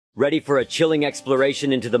Ready for a chilling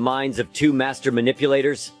exploration into the minds of two master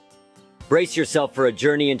manipulators? Brace yourself for a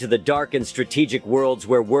journey into the dark and strategic worlds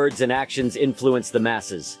where words and actions influence the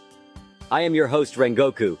masses. I am your host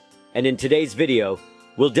Rengoku, and in today's video,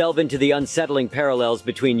 we'll delve into the unsettling parallels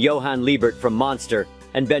between Johan Liebert from Monster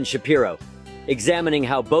and Ben Shapiro, examining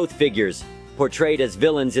how both figures, portrayed as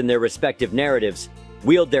villains in their respective narratives,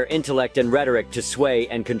 wield their intellect and rhetoric to sway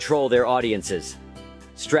and control their audiences.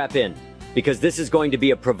 Strap in, because this is going to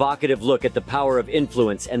be a provocative look at the power of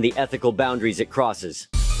influence and the ethical boundaries it crosses.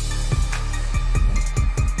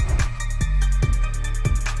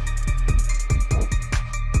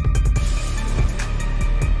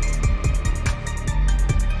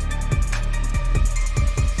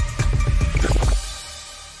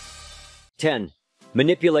 (10)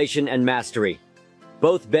 Manipulation and mastery.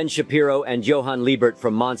 Both Ben Shapiro and Johan Liebert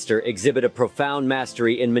from Monster exhibit a profound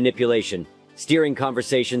mastery in manipulation, steering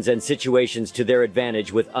conversations and situations to their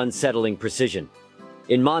advantage with unsettling precision.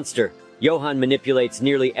 In Monster, Johan manipulates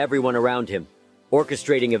nearly everyone around him,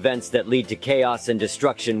 orchestrating events that lead to chaos and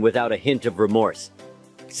destruction without a hint of remorse.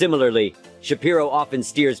 Similarly, Shapiro often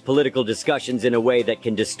steers political discussions in a way that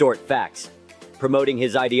can distort facts, promoting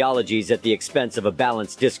his ideologies at the expense of a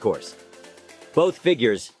balanced discourse. Both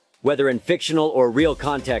figures, whether in fictional or real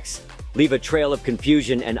contexts, leave a trail of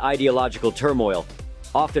confusion and ideological turmoil,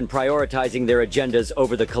 often prioritizing their agendas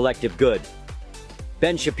over the collective good.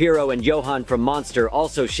 Ben Shapiro and Johan from Monster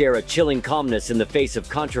also share a chilling calmness in the face of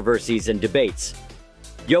controversies and debates.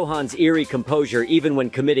 Johan's eerie composure even when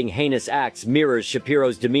committing heinous acts mirrors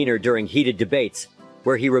Shapiro's demeanor during heated debates,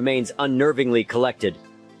 where he remains unnervingly collected,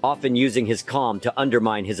 often using his calm to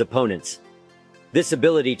undermine his opponents. This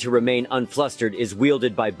ability to remain unflustered is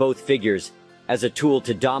wielded by both figures as a tool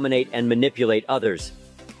to dominate and manipulate others,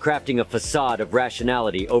 crafting a facade of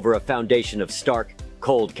rationality over a foundation of stark,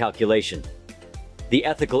 cold calculation. The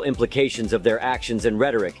ethical implications of their actions and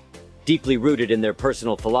rhetoric, deeply rooted in their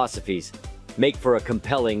personal philosophies, make for a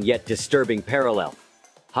compelling yet disturbing parallel,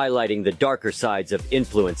 highlighting the darker sides of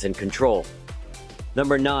influence and control.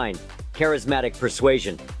 Number 9. Charismatic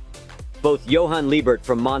persuasion. Both Johan Liebert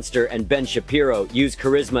from Monster and Ben Shapiro use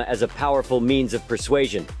charisma as a powerful means of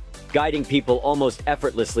persuasion, guiding people almost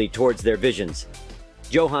effortlessly towards their visions.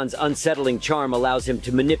 Johan's unsettling charm allows him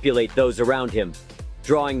to manipulate those around him,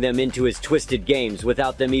 drawing them into his twisted games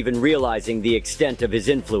without them even realizing the extent of his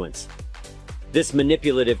influence. This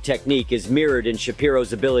manipulative technique is mirrored in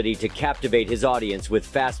Shapiro's ability to captivate his audience with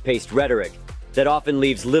fast-paced rhetoric that often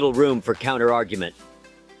leaves little room for counter-argument.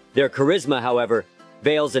 Their charisma, however,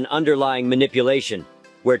 veils an underlying manipulation,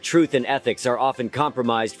 where truth and ethics are often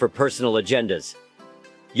compromised for personal agendas.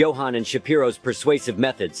 Johan and Shapiro's persuasive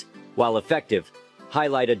methods, while effective,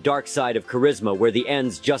 highlight a dark side of charisma where the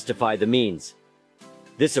ends justify the means.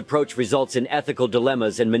 This approach results in ethical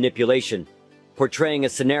dilemmas and manipulation, portraying a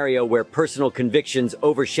scenario where personal convictions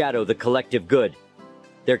overshadow the collective good.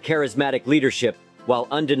 Their charismatic leadership, while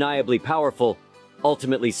undeniably powerful,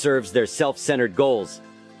 ultimately serves their self-centered goals,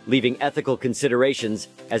 leaving ethical considerations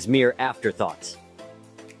as mere afterthoughts.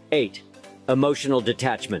 8. Emotional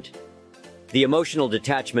detachment. The emotional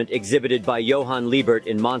detachment exhibited by Johan Liebert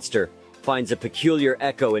in Monster finds a peculiar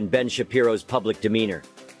echo in Ben Shapiro's public demeanor.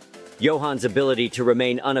 Johan's ability to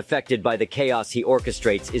remain unaffected by the chaos he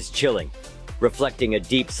orchestrates is chilling, reflecting a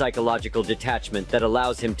deep psychological detachment that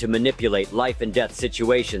allows him to manipulate life-and-death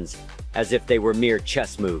situations as if they were mere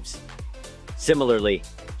chess moves. Similarly,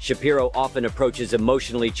 Shapiro often approaches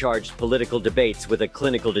emotionally charged political debates with a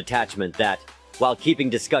clinical detachment that, while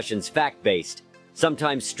keeping discussions fact-based,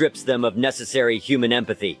 sometimes strips them of necessary human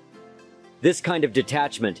empathy. This kind of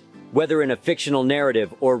detachment, whether in a fictional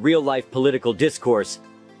narrative or real-life political discourse,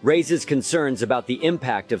 raises concerns about the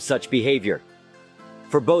impact of such behavior.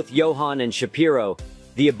 For both Johan and Shapiro,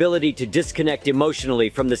 the ability to disconnect emotionally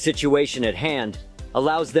from the situation at hand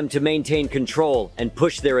allows them to maintain control and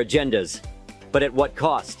push their agendas. But at what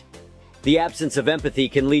cost? The absence of empathy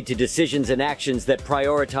can lead to decisions and actions that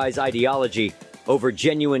prioritize ideology over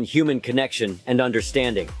genuine human connection and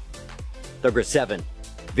understanding. Number 7.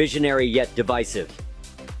 Visionary yet divisive.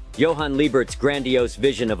 Johan Liebert's grandiose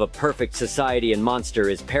vision of a perfect society in Monster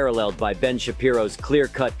is paralleled by Ben Shapiro's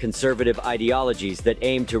clear-cut conservative ideologies that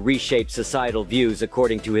aim to reshape societal views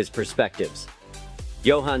according to his perspectives.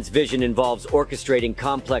 Johan's vision involves orchestrating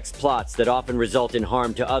complex plots that often result in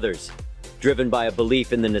harm to others, driven by a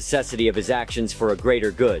belief in the necessity of his actions for a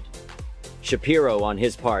greater good. Shapiro, on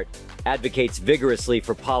his part, advocates vigorously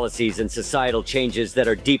for policies and societal changes that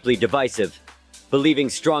are deeply divisive, believing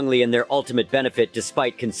strongly in their ultimate benefit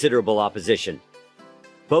despite considerable opposition.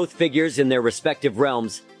 Both figures in their respective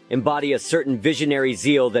realms embody a certain visionary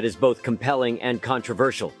zeal that is both compelling and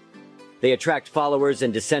controversial. They attract followers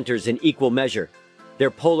and dissenters in equal measure,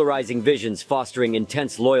 their polarizing visions fostering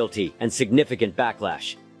intense loyalty and significant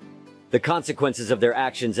backlash. The consequences of their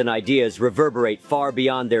actions and ideas reverberate far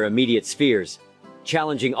beyond their immediate spheres,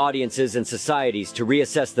 challenging audiences and societies to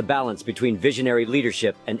reassess the balance between visionary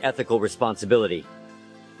leadership and ethical responsibility.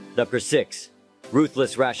 Number 6.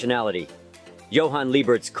 Ruthless rationality. Johan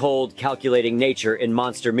Liebert's cold, calculating nature in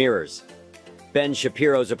Monster mirrors Ben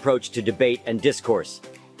Shapiro's approach to debate and discourse.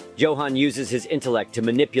 Johan uses his intellect to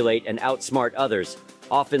manipulate and outsmart others,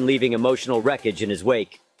 often leaving emotional wreckage in his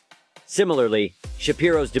wake. Similarly,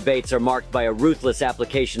 Shapiro's debates are marked by a ruthless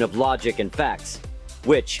application of logic and facts,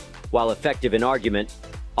 which, while effective in argument,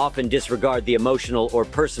 often disregard the emotional or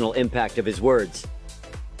personal impact of his words.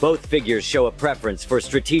 Both figures show a preference for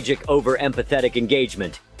strategic over-empathetic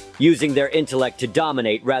engagement, using their intellect to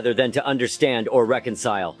dominate rather than to understand or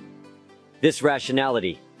reconcile. This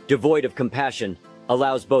rationality, devoid of compassion,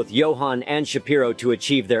 allows both Johan and Shapiro to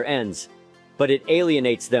achieve their ends, but it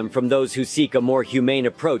alienates them from those who seek a more humane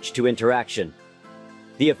approach to interaction.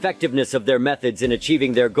 The effectiveness of their methods in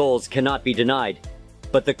achieving their goals cannot be denied,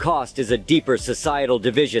 but the cost is a deeper societal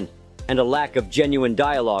division and a lack of genuine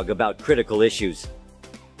dialogue about critical issues.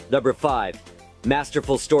 Number 5.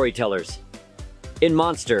 Masterful storytellers. In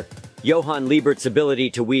Monster, Johan Liebert's ability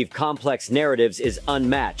to weave complex narratives is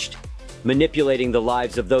unmatched, manipulating the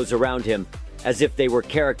lives of those around him as if they were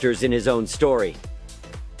characters in his own story.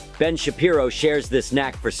 Ben Shapiro shares this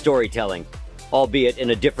knack for storytelling, albeit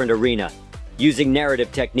in a different arena, using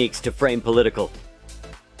narrative techniques to frame political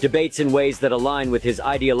debates in ways that align with his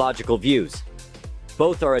ideological views.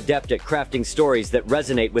 Both are adept at crafting stories that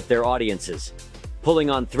resonate with their audiences, pulling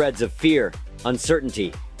on threads of fear,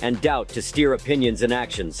 uncertainty, and doubt to steer opinions and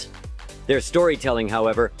actions. Their storytelling,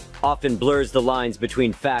 however, often blurs the lines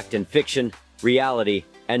between fact and fiction, reality,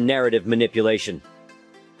 and narrative manipulation.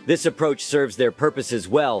 This approach serves their purposes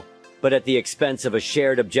well, but at the expense of a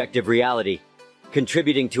shared objective reality,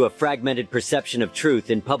 contributing to a fragmented perception of truth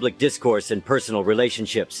in public discourse and personal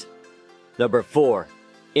relationships. Number 4.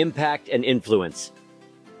 Impact and influence.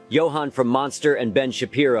 Johan from Monster and Ben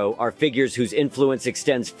Shapiro are figures whose influence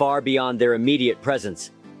extends far beyond their immediate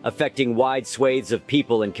presence, affecting wide swathes of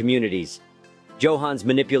people and communities. Johan's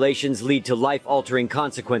manipulations lead to life-altering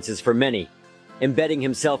consequences for many, embedding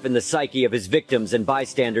himself in the psyche of his victims and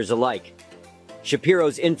bystanders alike.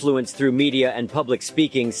 Shapiro's influence through media and public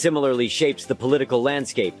speaking similarly shapes the political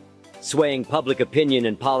landscape, swaying public opinion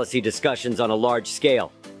and policy discussions on a large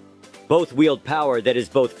scale. Both wield power that is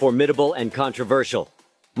both formidable and controversial,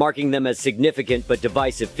 marking them as significant but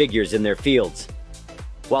divisive figures in their fields.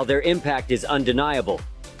 While their impact is undeniable,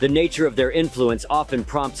 the nature of their influence often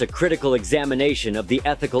prompts a critical examination of the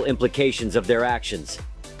ethical implications of their actions.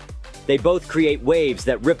 They both create waves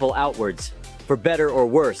that ripple outwards, for better or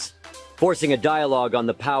worse, forcing a dialogue on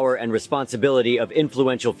the power and responsibility of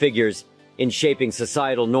influential figures in shaping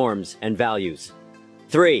societal norms and values.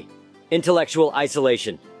 3. Intellectual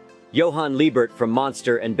isolation. Johan Liebert from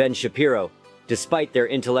Monster and Ben Shapiro, despite their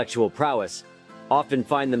intellectual prowess, often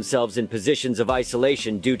find themselves in positions of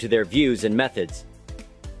isolation due to their views and methods.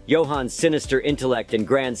 Johan's sinister intellect and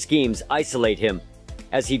grand schemes isolate him,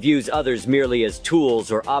 as he views others merely as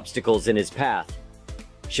tools or obstacles in his path.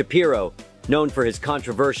 Shapiro, known for his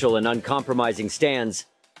controversial and uncompromising stands,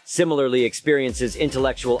 similarly experiences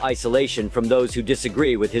intellectual isolation from those who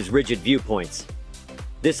disagree with his rigid viewpoints.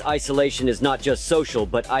 This isolation is not just social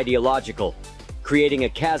but ideological, creating a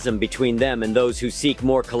chasm between them and those who seek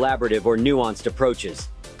more collaborative or nuanced approaches.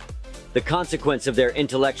 The consequence of their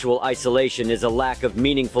intellectual isolation is a lack of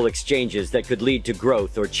meaningful exchanges that could lead to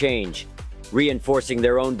growth or change, reinforcing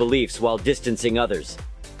their own beliefs while distancing others.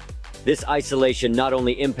 This isolation not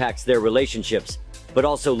only impacts their relationships, but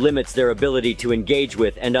also limits their ability to engage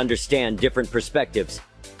with and understand different perspectives,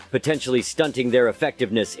 potentially stunting their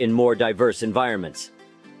effectiveness in more diverse environments.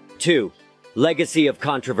 2. Legacy of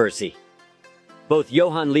controversy. Both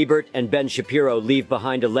Johan Liebert and Ben Shapiro leave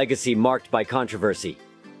behind a legacy marked by controversy.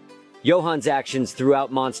 Johan's actions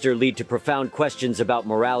throughout Monster lead to profound questions about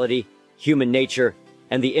morality, human nature,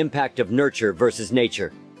 and the impact of nurture versus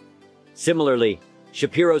nature. Similarly,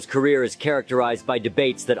 Shapiro's career is characterized by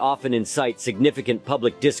debates that often incite significant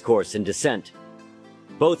public discourse and dissent.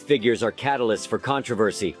 Both figures are catalysts for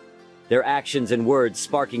controversy, their actions and words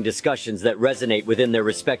sparking discussions that resonate within their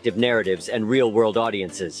respective narratives and real-world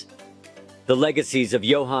audiences. The legacies of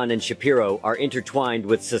Johan and Shapiro are intertwined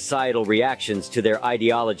with societal reactions to their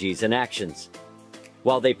ideologies and actions.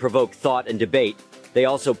 While they provoke thought and debate, they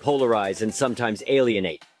also polarize and sometimes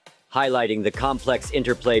alienate, highlighting the complex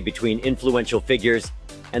interplay between influential figures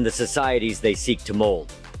and the societies they seek to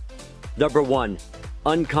mold. Number 1.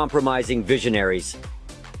 Uncompromising visionaries.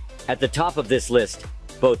 At the top of this list,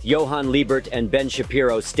 both Johan Liebert and Ben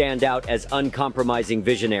Shapiro stand out as uncompromising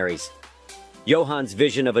visionaries. Johan's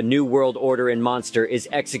vision of a new world order in Monster is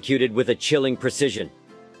executed with a chilling precision,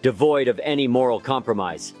 devoid of any moral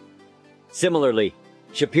compromise. Similarly,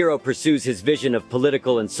 Shapiro pursues his vision of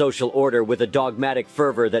political and social order with a dogmatic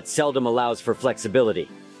fervor that seldom allows for flexibility.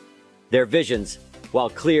 Their visions, while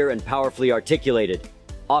clear and powerfully articulated,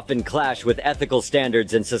 often clash with ethical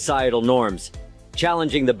standards and societal norms,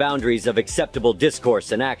 challenging the boundaries of acceptable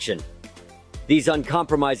discourse and action. These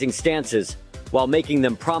uncompromising stances, while making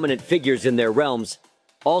them prominent figures in their realms,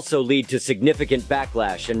 also lead to significant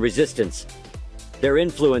backlash and resistance. Their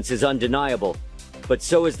influence is undeniable, but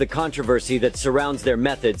so is the controversy that surrounds their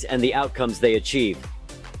methods and the outcomes they achieve.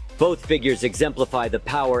 Both figures exemplify the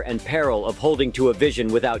power and peril of holding to a vision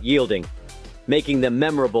without yielding, making them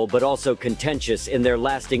memorable but also contentious in their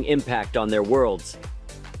lasting impact on their worlds.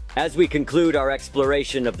 As we conclude our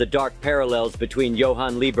exploration of the dark parallels between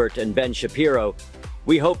Johan Liebert and Ben Shapiro,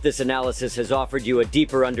 we hope this analysis has offered you a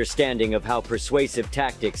deeper understanding of how persuasive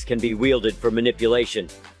tactics can be wielded for manipulation.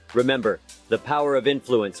 Remember, the power of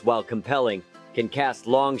influence, while compelling, can cast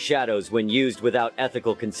long shadows when used without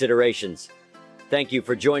ethical considerations. Thank you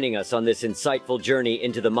for joining us on this insightful journey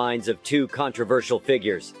into the minds of two controversial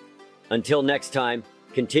figures. Until next time,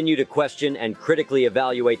 continue to question and critically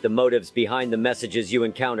evaluate the motives behind the messages you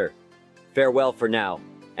encounter. Farewell for now,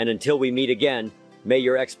 and until we meet again, may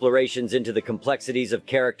your explorations into the complexities of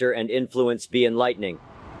character and influence be enlightening.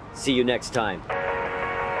 See you next time.